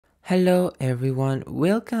Hello everyone,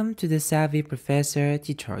 welcome to the Savvy Professor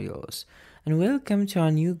tutorials and welcome to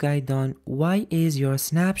our new guide on why is your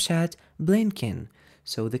Snapchat blinking?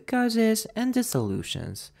 So the causes and the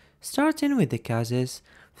solutions. Starting with the causes,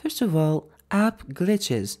 first of all, app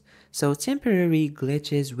glitches. So temporary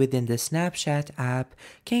glitches within the Snapchat app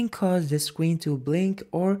can cause the screen to blink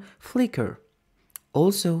or flicker.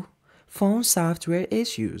 Also, phone software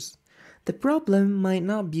issues. The problem might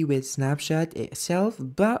not be with Snapchat itself,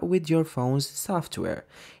 but with your phone's software,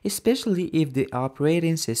 especially if the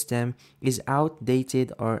operating system is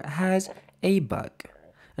outdated or has a bug.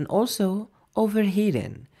 And also,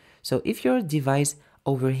 overheating. So, if your device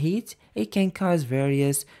overheats, it can cause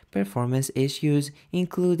various performance issues,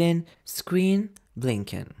 including screen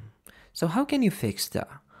blinking. So, how can you fix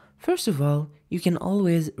that? First of all, you can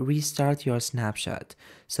always restart your snapshot,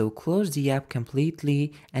 so close the app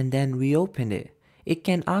completely and then reopen it. It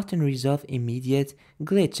can often resolve immediate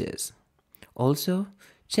glitches. Also,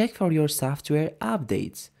 check for your software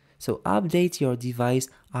updates. So update your device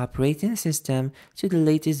operating system to the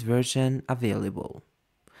latest version available.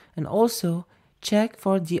 And also, check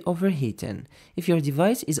for the overheating. If your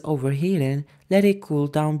device is overheating, let it cool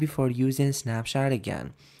down before using Snapchat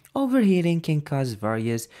again. Overheating can cause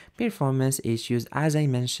various performance issues as I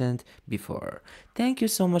mentioned before. Thank you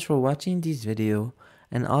so much for watching this video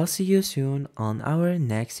and I'll see you soon on our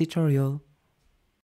next tutorial.